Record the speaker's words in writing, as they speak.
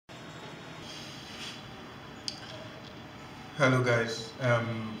Hello guys.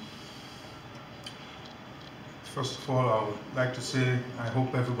 First of all, I would like to say I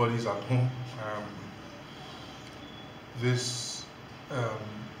hope everybody's at home. This um,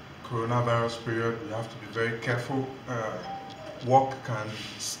 coronavirus period, we have to be very careful. Work can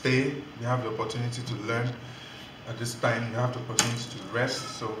stay. We have the opportunity to learn. At this time, we have the opportunity to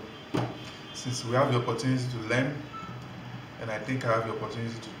rest. So, since we have the opportunity to learn, and I think I have the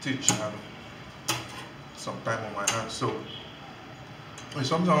opportunity to teach, I have some time on my hands. So, there's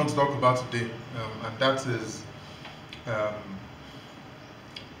something I want to talk about today, and that is um,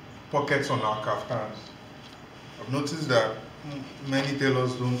 pockets on our kaftans. I've noticed that many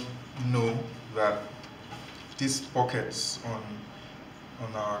tailors don't know that these pockets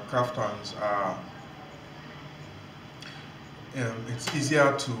on our kaftans are it's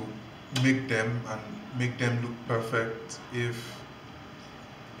easier to make them and make them look perfect if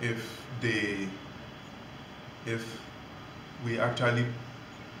they if we actually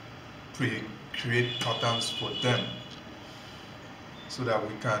create patterns for them, so that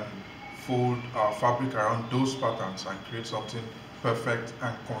we can fold our fabric around those patterns and create something perfect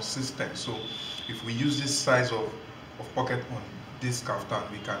and consistent. So if we use this size of pocket on this kaftan,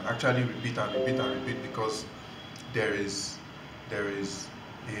 we can actually repeat and repeat and repeat, because there is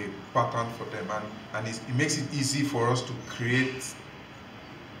a pattern for them, and it makes it easy for us to create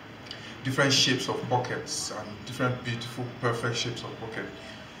different shapes of pockets and different beautiful perfect shapes of pocket.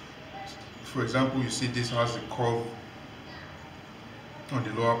 For example, you see this has a curve on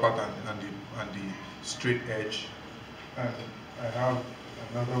the lower part and the straight edge, and I have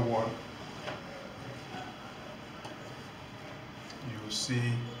another one. You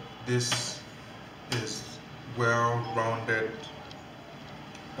see this is well rounded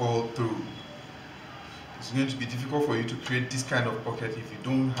all through. It's going to be difficult for you to create this kind of pocket if you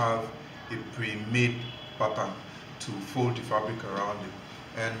don't have a pre-made pattern to fold the fabric around it.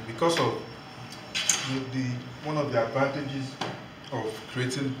 And because of one of the advantages of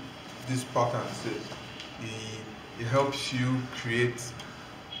creating these patterns is it helps you create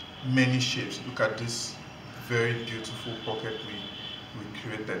many shapes. Look at this very beautiful pocket we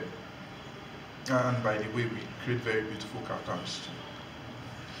created, and by the way, we create very beautiful kaftans too.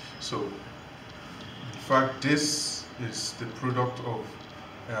 So in fact, this is the product of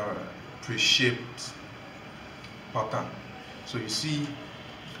pre-shaped pattern. So you see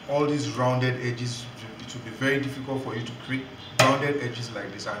all these rounded edges. It will be very difficult for you to create rounded edges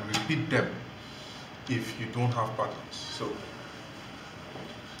like this and repeat them if you don't have patterns. So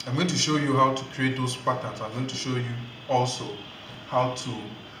I'm going to show you how to create those patterns. I'm going to show you also how to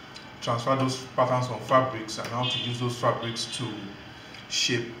transfer those patterns on fabrics and how to use those fabrics to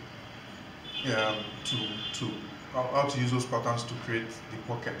shape, how to use those patterns to create the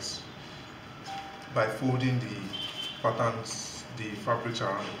pockets by folding the patterns, the fabrics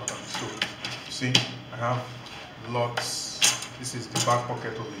around the pattern. So see, I have lots. This is the back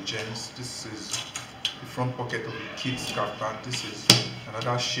pocket of the jeans. This is the front pocket of the kids kaftan. This is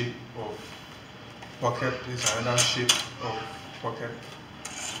another shape of pocket. This is another shape of pocket.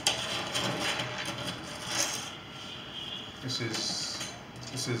 This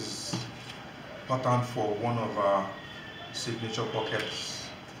is pattern for one of our signature pockets.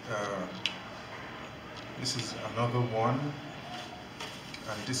 This is another one,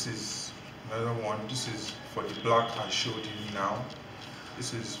 and this is another one. This is for the black I showed you now.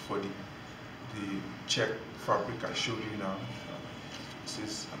 This is for the check fabric I showed you now. This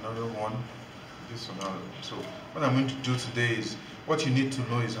is another one. This is another one. So what I'm going to do today is, what you need to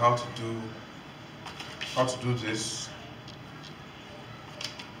know is how to do this,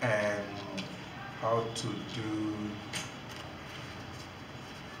 and how to do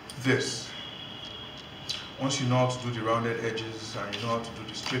this. Once you know how to do the rounded edges and you know how to do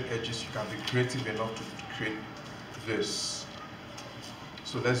the straight edges, you can be creative enough to create this.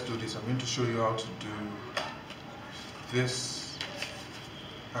 So let's do this. I'm going to show you how to do this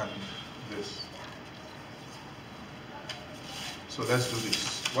and this. So let's do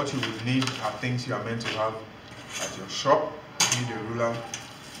this. What you would need are things you are meant to have at your shop. You need a ruler.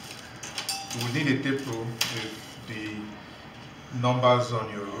 You will need a tape rule if the numbers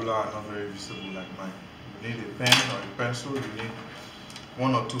on your ruler are not very visible like mine. You need a pen or a pencil. You need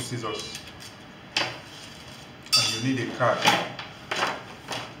one or two scissors, and you need a card.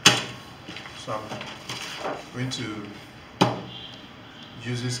 So I'm going to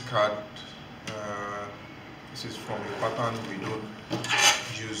use this card. This is from a pattern we don't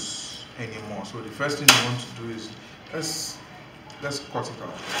use anymore. So the first thing you want to do is let's cut it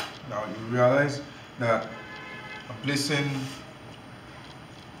out. Now you realize that I'm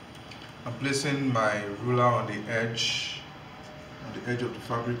placing my ruler on the edge the edge of the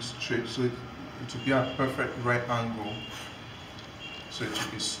fabric straight, so it will be at perfect right angle, so it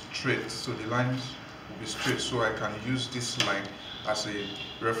will be straight, so the lines will be straight, so I can use this line as a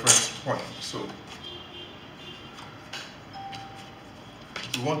reference point. So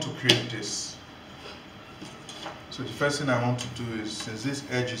we want to create this. So the first thing I want to do is, since this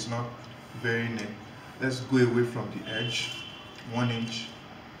edge is not very near, let's go away from the edge 1 inch.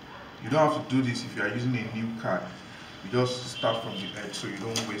 You don't have to do this if you are using a new card. You just start from the edge so you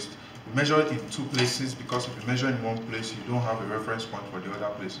don't waste. You measure it in 2 places, because if you measure in 1 place, you don't have a reference point for the other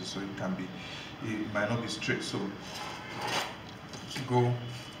places, so it might not be straight. So go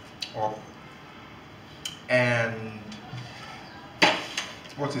up, and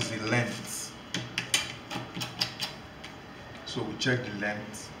what is the length? So we check the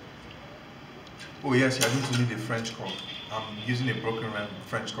length. Oh yes, you are going to need a French curve. I'm using a broken rim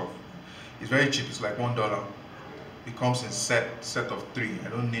French curve. It's very cheap, it's like $1. It comes in set of 3. I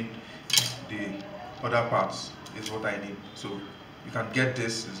don't need the other parts, is what I need. So you can get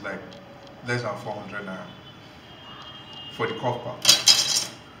this, it's like less than 400 naira for the curve part.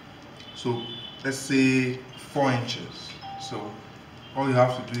 So let's say 4 inches. So all you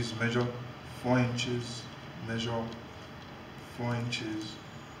have to do is measure 4 inches, measure 4 inches,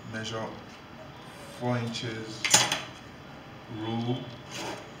 measure 4 inches, rule.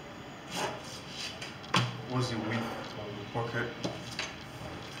 What's the width of the pocket?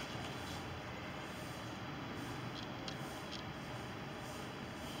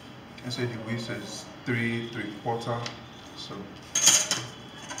 I say the width is 3 3/4. So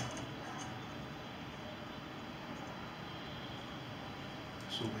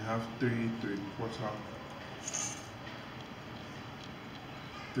we have 3 3/4,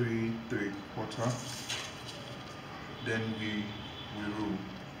 3 3/4. Then we rule.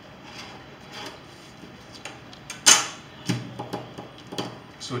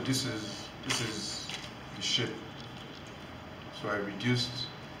 So this is the shape. So I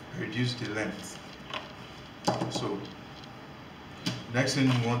reduced the length. So next thing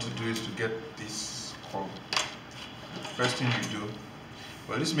we want to do is to get this curve. First thing you do,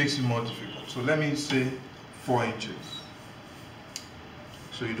 well, this makes it more difficult. So let me say 4 inches,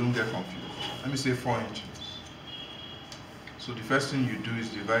 so you don't get confused. Let me say 4 inches. So the first thing you do is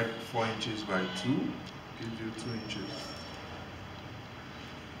divide 4 inches by 2, gives you 2 inches.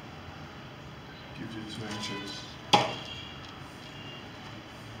 Gives you 2 inches.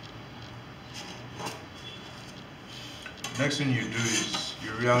 Next thing you do is,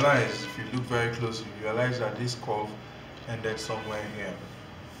 you realize, if you look very closely, you realize that this curve ended somewhere here,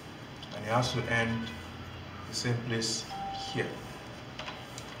 and it has to end the same place here.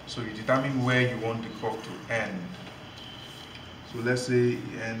 So you determine where you want the curve to end. So let's say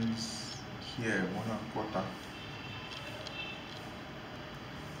it ends here, 1 1/4.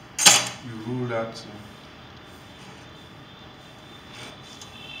 You rule that to.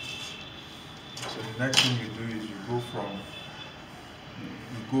 So the next thing you do is you go from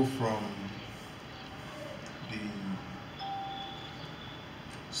the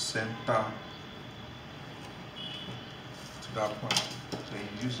center to that point. So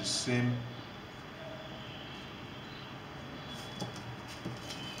you use the same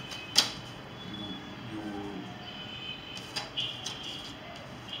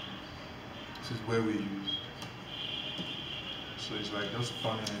this is where we use. So it's like just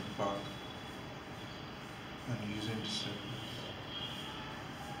turning it back and using the same.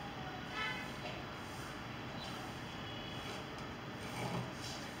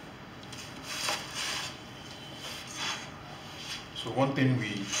 So one thing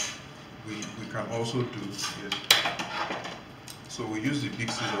we can also do is, so we use the big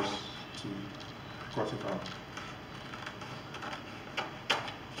scissors to cut it out.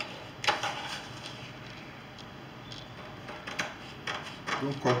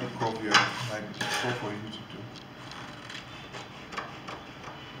 Don't cut the curve here, it might be difficult for you to do.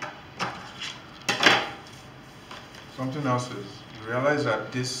 Something else is, you realize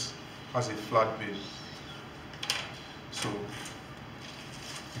that this has a flat base. So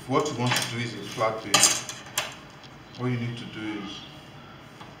if what you want to do is a flat base, what you need to do is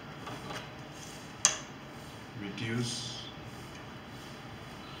reduce.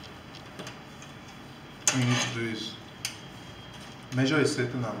 What you need to do is measure a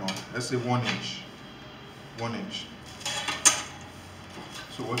certain amount, let's say 1 inch. 1 inch.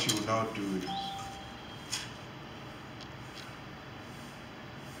 So what you will now do is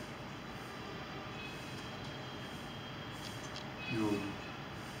you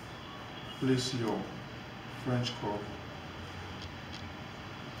place your French curve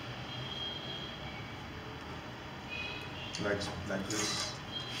like this.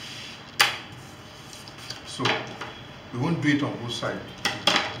 So we won't do it on both sides.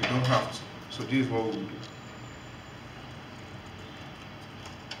 We don't have to. So this is what we will do.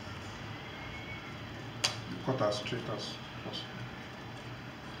 We cut as straight as possible.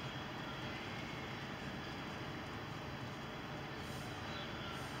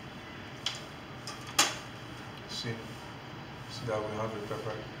 See that we have a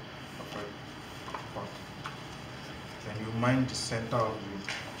perfect part. And you mind the center of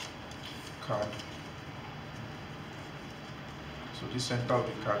the card. So this center of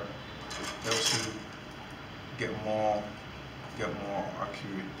the card helps you get more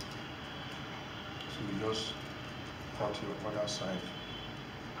accurate. So you just cut your other side.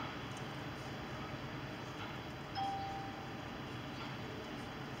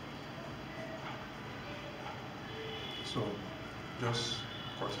 So just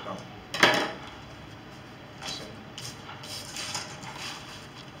cut it down. See?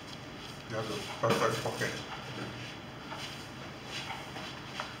 You have a perfect pocket.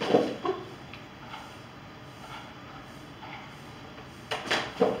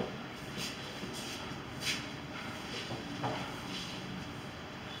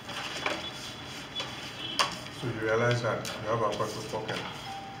 So you realize that you have a perfect pocket.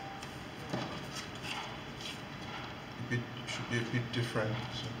 It should be a bit different.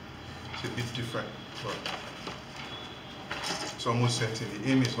 So it's a bit different, but it's almost same thing. The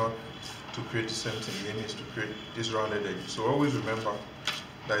aim is not to create the same thing. The aim is to create this rounded edge. So always remember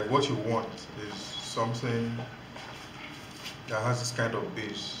that what you want is something that has this kind of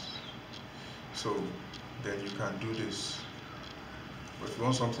base. So then you can do this. But if you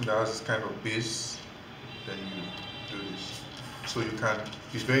want something that has this kind of base, then you do this. So you can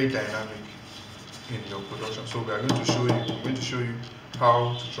be very dynamic in your production. So we are going to show you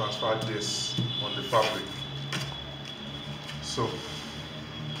how to transfer this on the fabric. So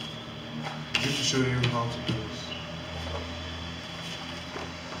I'm going to show you how to do this.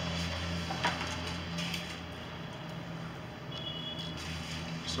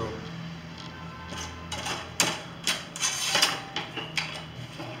 So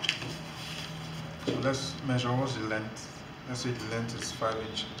let's measure what's the length. Let's say the length is 5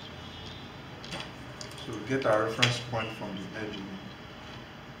 inches. So we get our reference point from the edge.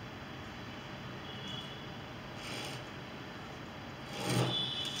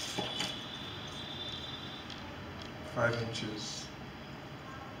 5 inches.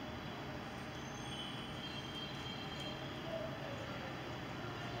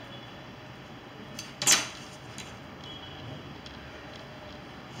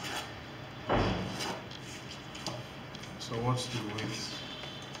 So what's the width?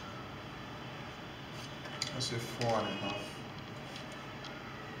 Let's say 4.5.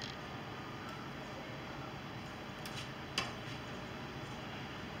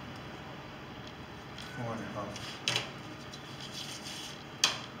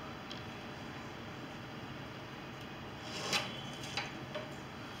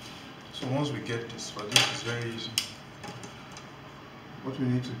 So once we get this, for this is very easy. What we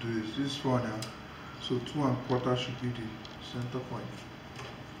need to do is this 4.5. So 2.25 should be the center point.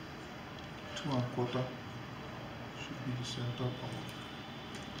 2.25 should be the center point.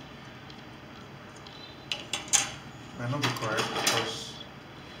 Might not be correct because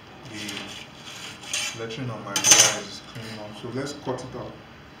the lettering on my wire is cleaning up. So let's cut it out.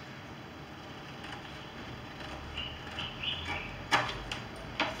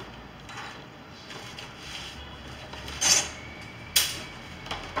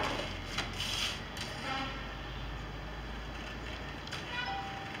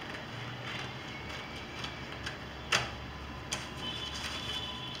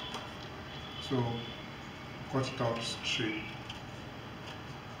 So cut it out straight.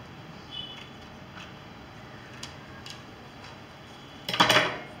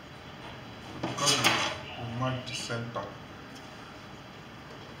 Because we mark the center.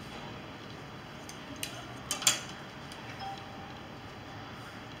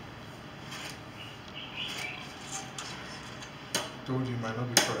 Told you might not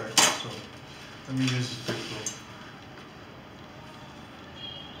be correct, so let me use the tape tool.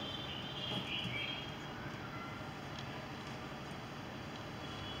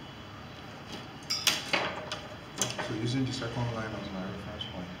 So using the second line as my reference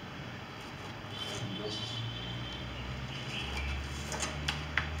point, and just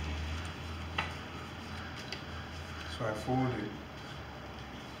so I fold it.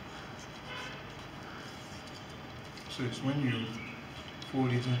 So it's when you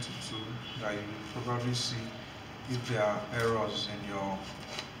fold it into two that you probably see if there are errors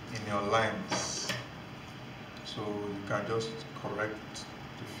in your lines. so you can just correct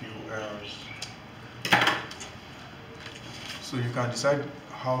the few errors. So you can decide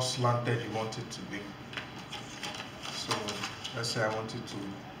how slanted you want it to be. So let's say I want it to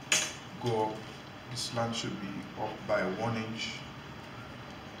go up, the slant should be up by 1 inch.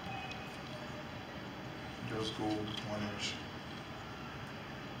 Just go 1 inch,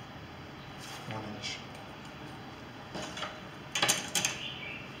 1 inch.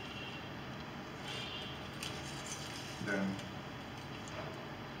 Then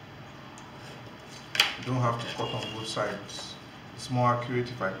you don't have to cut on both sides. It's more accurate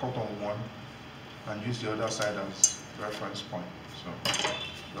if I cut on one and use the other side as reference point. So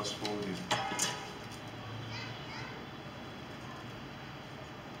just fold it.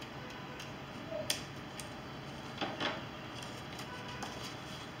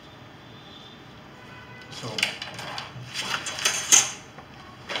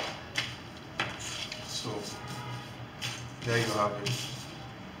 So there you have it.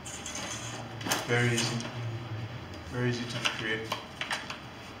 Very easy to create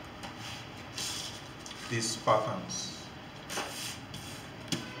these patterns,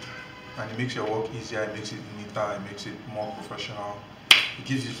 and it makes your work easier, it makes it neater, it makes it more professional. It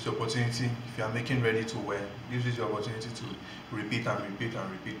gives you the opportunity, if you are making ready to wear, it gives you the opportunity to repeat and repeat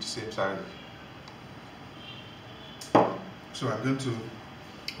and repeat the same size. So I'm going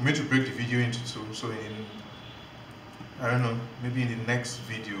to break the video into two. So I don't know, maybe in the next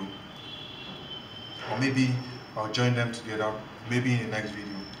video, or maybe I'll join them together. Maybe in the next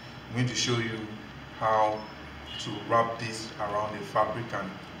video, I'm going to show you how to wrap this around the fabric and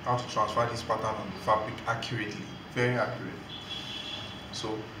how to transfer this pattern on the fabric accurately, very accurately.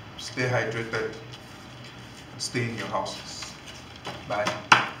 So stay hydrated and stay in your houses.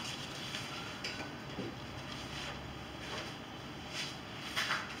 Bye.